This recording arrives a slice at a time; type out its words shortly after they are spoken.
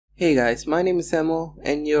Hey guys, my name is Samo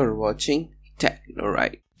and you're watching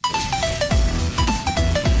Technorite.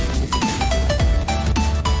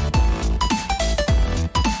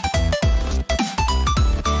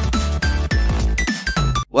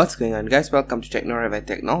 What's going on guys, welcome to Technorite by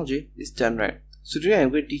Technology. It's Technorite. So today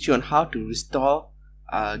I'm going to teach you on how to restore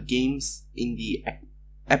games in the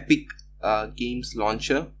Epic Games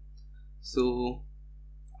launcher. So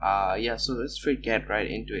so let's straight get right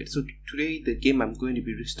into it. So today the game I'm going to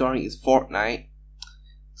be restoring is Fortnite.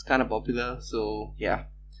 It's kind of popular, so yeah.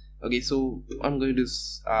 Okay, so what I'm going to do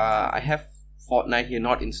is I have Fortnite here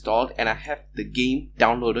not installed and I have the game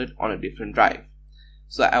downloaded on a different drive.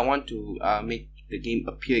 So I want to make the game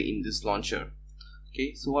appear in this launcher.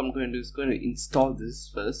 Okay, so what I'm going to do is going to install this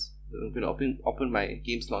first. I'm going to open my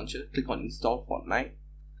games launcher, click on install Fortnite.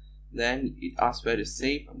 Then it asks where to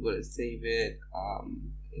save. I'm going to save it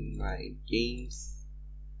in my games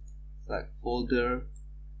like folder,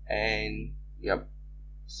 and yep.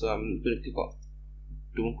 So I'm going to click on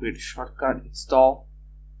don't create a shortcut, install.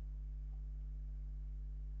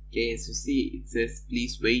 Okay, as you see it says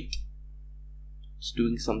please wait, it's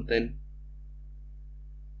doing something.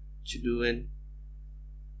 What you doing?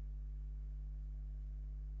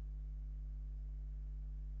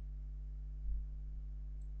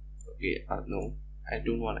 Okay, no, I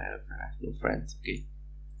don't want to have no friends. Okay.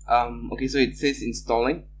 Okay, so it says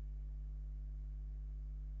installing.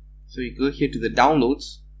 So you go here to the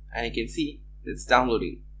downloads and you can see it's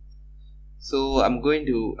downloading. So I'm going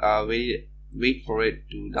to wait for it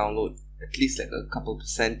to download at least like a couple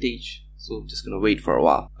percentage. So I'm just gonna wait for a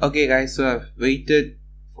while. Okay guys, so I've waited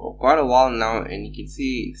for quite a while now and you can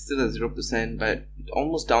see it's still at 0%, but it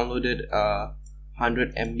almost downloaded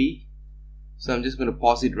 100 MB. So I'm just gonna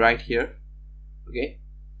pause it right here. Okay,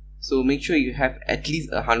 so make sure you have at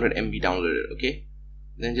least 100 MB downloaded. Okay,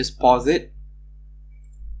 then just pause it,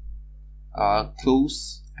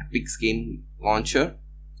 close Epic's game launcher,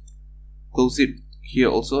 close it here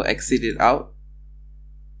also, exit it out.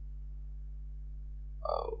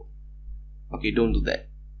 Okay, don't do that,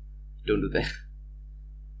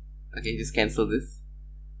 okay, just cancel this.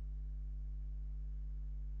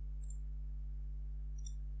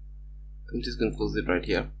 I'm just gonna close it right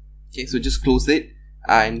here. Okay, so just close it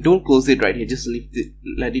and don't close it right here, just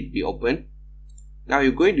let it be open. Now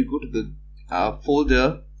you're going to go to the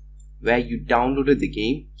folder where you downloaded the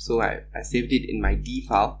game. So I saved it in my D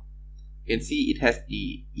file. You can see it has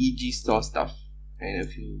the EG store stuff and a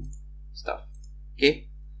few stuff. Okay,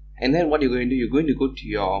 and then what you're going to do, you're going to go to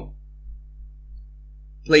your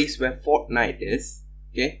place where Fortnite is.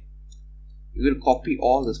 Okay, you're going to copy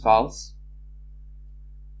all those files.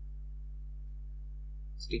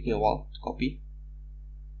 It's taking a while to copy.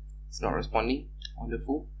 It's not responding.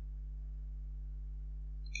 Wonderful.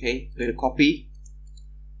 Okay, going to copy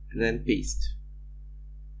and then paste.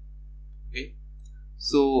 Okay,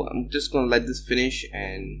 so I'm just going to let this finish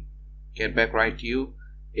and get back right to you.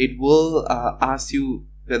 It will ask you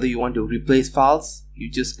whether you want to replace files.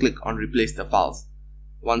 You just click on replace the files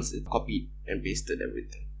once it copied and pasted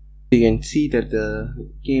everything. You can see that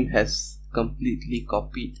the game has completely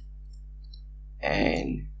copied.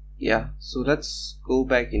 And yeah, so let's go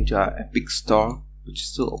back into our Epic store, which is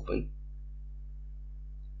still open.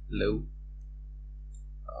 Hello.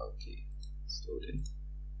 Okay, it's loading.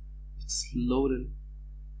 It's loading.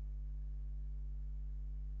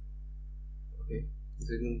 Okay,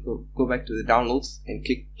 so you can go back to the downloads and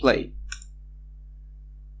click play.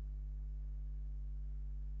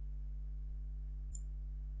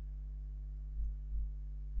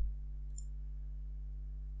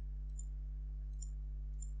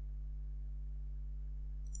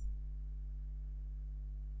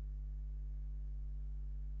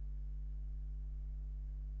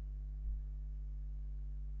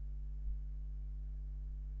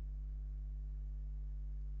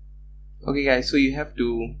 Okay guys, so you have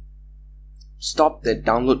to stop the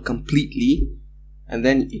download completely and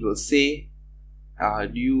then it will say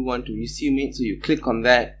do you want to resume it. So you click on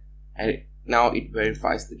that and now it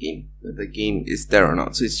verifies the game, whether the game is there or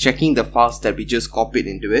not. So it's checking the files that we just copied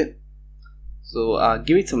into it. So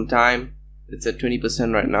give it some time. It's at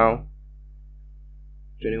 20% right now,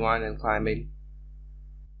 21 and climbing.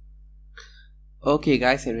 Okay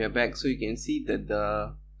guys, and we're back. So you can see that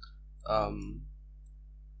the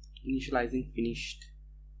initializing finished,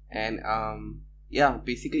 and yeah,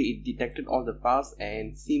 basically it detected all the files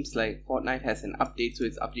and seems like Fortnite has an update, so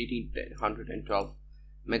it's updating to 112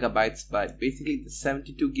 megabytes, but basically the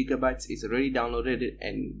 72 gigabytes is already downloaded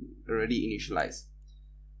and already initialized.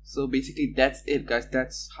 So basically that's it guys,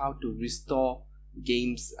 that's how to restore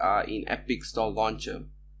games in Epic Store Launcher.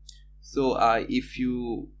 So if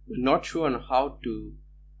you are not sure on how to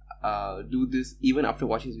do this even after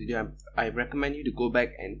watching this video, I recommend you to go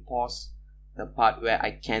back and pause the part where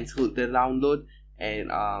I cancelled the download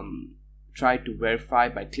and try to verify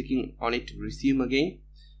by clicking on it to resume again.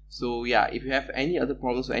 So yeah, if you have any other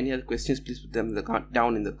problems or any other questions, please put them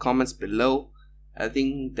down in the comments below. I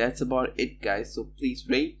think that's about it, guys. So please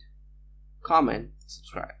rate, comment,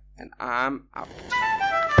 subscribe, and I'm out.